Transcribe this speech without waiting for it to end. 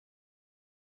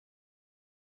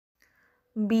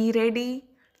Be ready.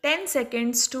 10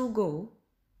 seconds to go.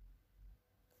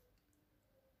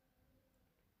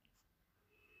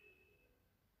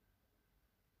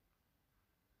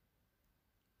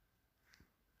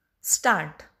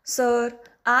 Start. Sir,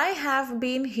 I have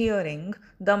been hearing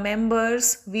the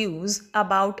members' views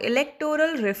about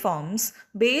electoral reforms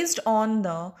based on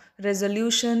the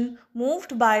resolution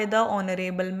moved by the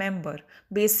Honorable Member.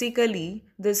 Basically,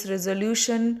 this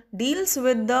resolution deals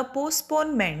with the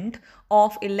postponement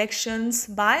of elections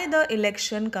by the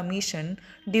Election Commission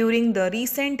during the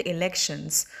recent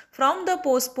elections. From the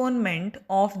postponement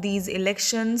of these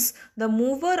elections, the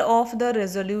mover of the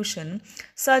resolution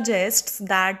suggests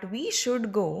that we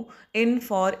should go in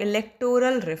for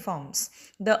electoral reforms.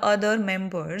 The other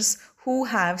members who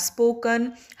have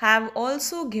spoken have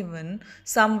also given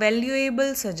some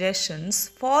valuable suggestions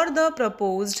for the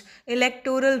proposed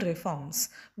electoral reforms.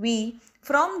 We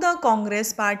from the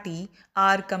Congress Party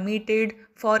are committed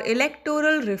for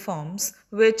electoral reforms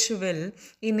which will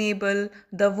enable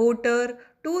the voter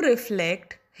to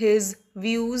reflect his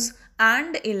views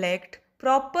and elect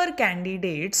proper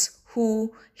candidates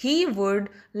who he would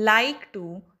like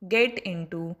to get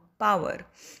into power.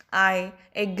 I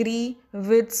agree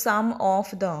with some of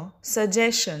the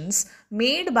suggestions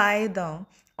made by the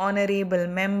honorable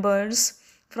members.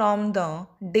 From the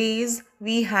days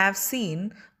we have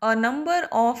seen a number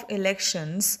of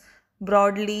elections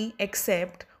broadly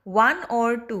except one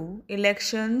or two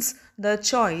elections, the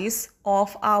choice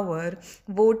of our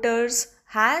voters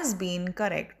has been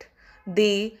correct.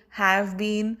 They have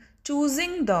been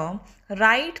choosing the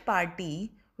right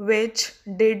party which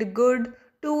did good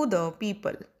to the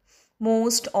people.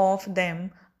 Most of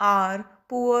them are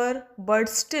poor, but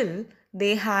still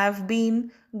they have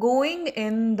been going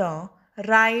in the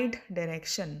right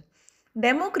direction.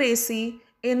 Democracy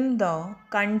in the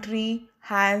country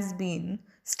has been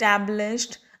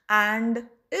established and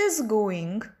is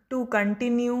going to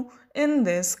continue in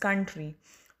this country.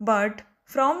 But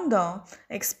from the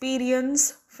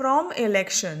experience from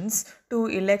elections to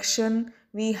election,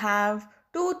 we have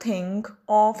to think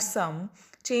of some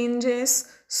changes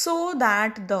so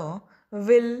that the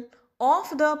will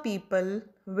of the people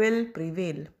will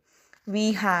prevail.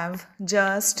 We have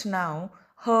just now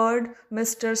heard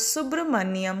Mr.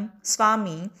 Subramaniam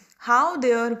Swami how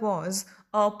there was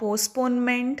a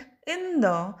postponement in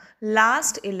the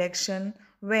last election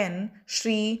when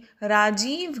Sri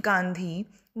Rajiv Gandhi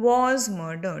was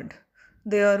murdered.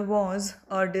 There was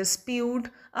a dispute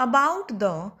about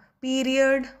the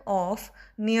period of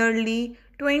nearly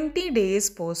 20 days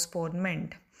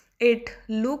postponement. It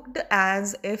looked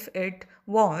as if it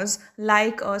was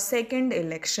like a second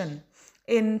election.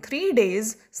 In 3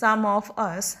 days, some of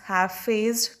us have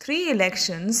faced three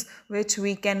elections which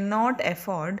we cannot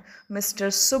afford, Mr.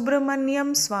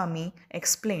 Subramaniam Swami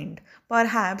explained.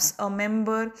 Perhaps a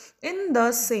member in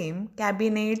the same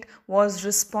cabinet was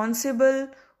responsible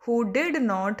who did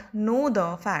not know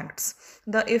the facts.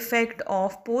 The effect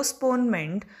of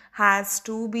postponement has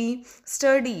to be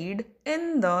studied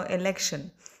in the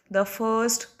election. The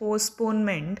first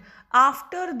postponement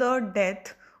after the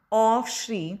death of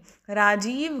Sri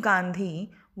Rajiv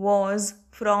Gandhi was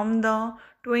from the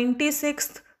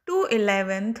 26th to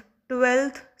 11th,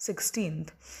 12th, 16th.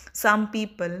 Some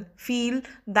people feel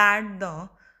that the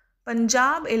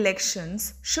Punjab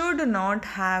elections should not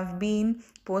have been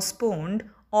postponed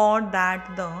or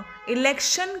that the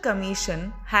election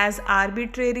commission has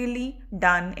arbitrarily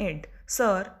done it.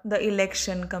 Sir, the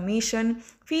election commission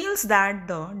feels that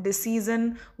the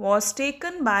decision was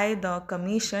taken by the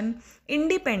commission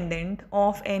independent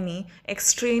of any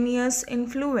extraneous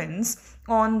influence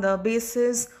on the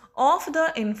basis of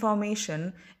the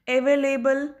information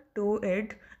available to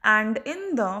it and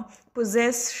in the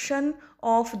possession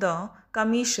of the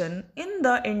commission in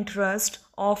the interest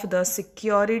of the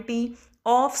security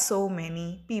of so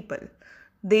many people.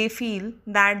 They feel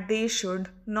that they should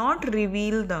not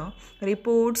reveal the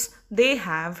reports they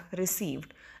have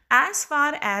received. As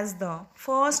far as the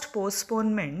first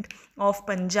postponement of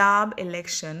Punjab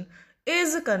election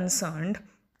is concerned,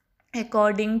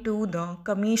 according to the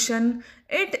Commission,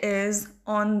 it is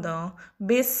on the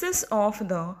basis of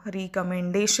the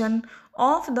recommendation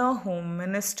of the Home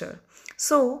Minister.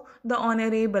 So, the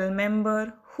Honorable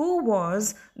Member who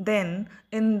was then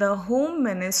in the Home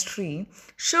Ministry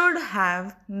should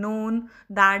have known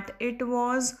that it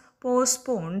was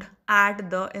postponed at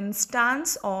the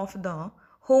instance of the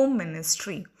Home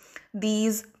Ministry.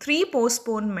 These three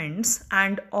postponements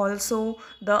and also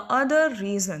the other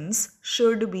reasons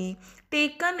should be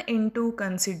taken into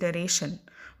consideration.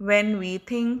 when we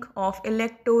think of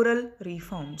electoral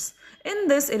reforms. In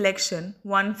this election,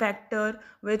 one factor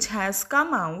which has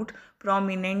come out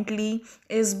prominently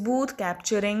is booth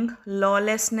capturing,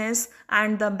 lawlessness,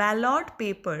 and the ballot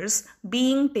papers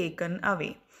being taken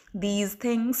away. These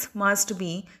things must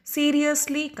be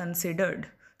seriously considered.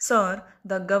 Sir,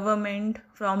 the government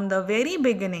from the very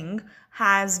beginning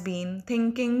has been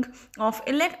thinking of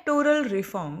electoral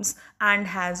reforms and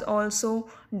has also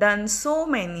done so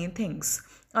many things.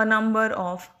 A number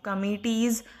of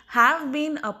committees have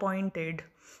been appointed.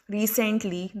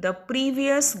 Recently, the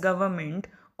previous government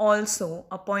also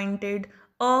appointed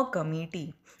a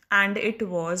committee, and it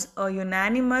was a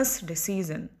unanimous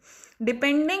decision.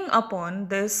 Depending upon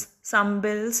this, some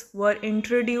bills were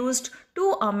introduced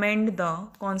to amend the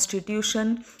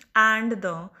Constitution and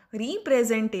the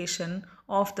Representation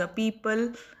of the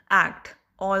People Act.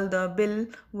 All the bill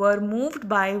were moved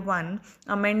by one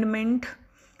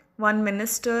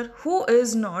minister who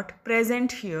is not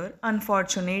present here,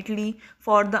 unfortunately,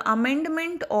 for the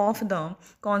amendment of the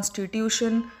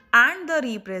Constitution and the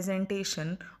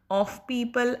Representation of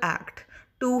People Act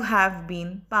to have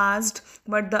been passed,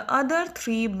 but the other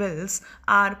three bills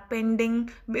are pending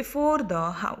before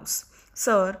the House.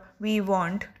 Sir, we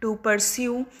want to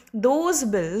pursue those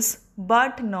bills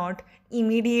but not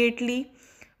immediately.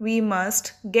 We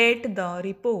must get the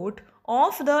report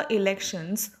of the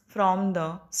elections from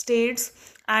the states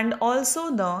and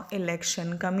also the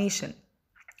election commission.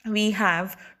 We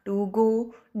have to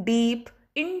go deep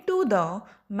into the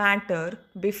matter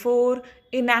before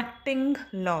enacting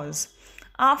laws.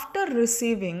 After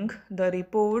receiving the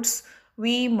reports,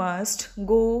 we must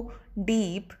go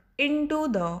deep into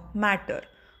the matter.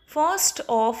 First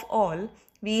of all,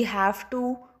 we have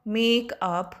to make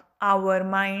up our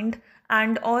mind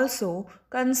and also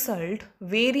consult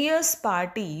various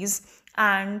parties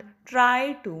and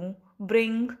try to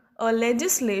bring a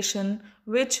legislation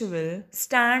which will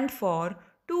stand for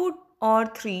 2 or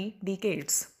 3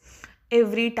 decades.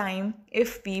 Every time,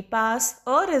 if we pass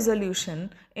a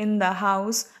resolution in the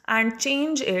House and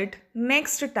change it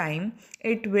next time,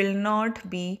 it will not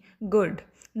be good.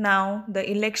 Now the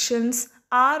elections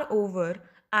are over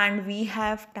and we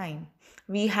have time.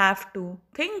 We have to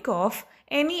think of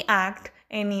any act,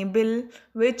 any bill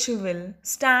which will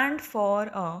stand for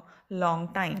a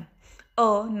long time.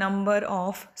 A number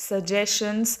of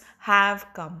suggestions have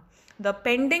come. The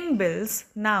pending bills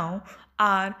now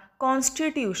are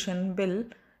Constitution Bill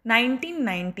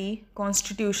 1990,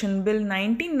 Constitution Bill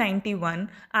 1991,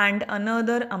 and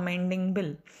another amending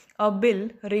bill. A bill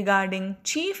regarding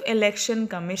Chief Election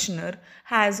Commissioner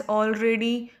has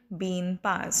already been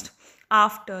passed.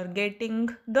 After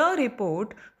getting the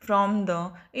report from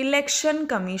the Election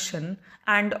Commission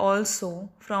and also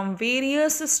from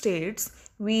various states,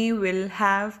 we will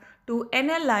have to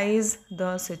analyze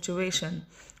the situation.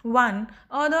 One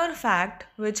other fact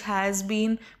which has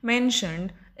been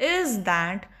mentioned is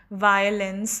that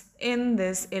violence in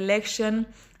this election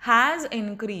has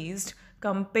increased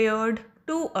compared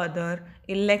to other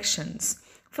elections.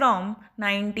 From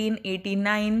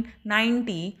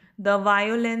 1989-90, the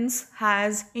violence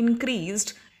has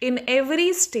increased in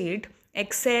every state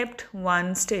except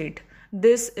one state.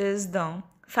 This is the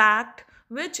fact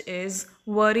which is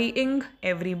worrying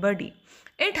everybody.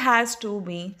 It has to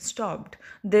be stopped.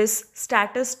 These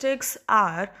statistics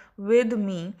are with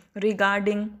me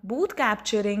regarding booth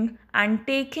capturing and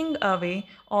taking away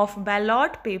of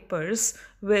ballot papers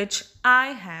which I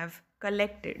have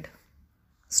collected.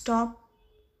 Stop.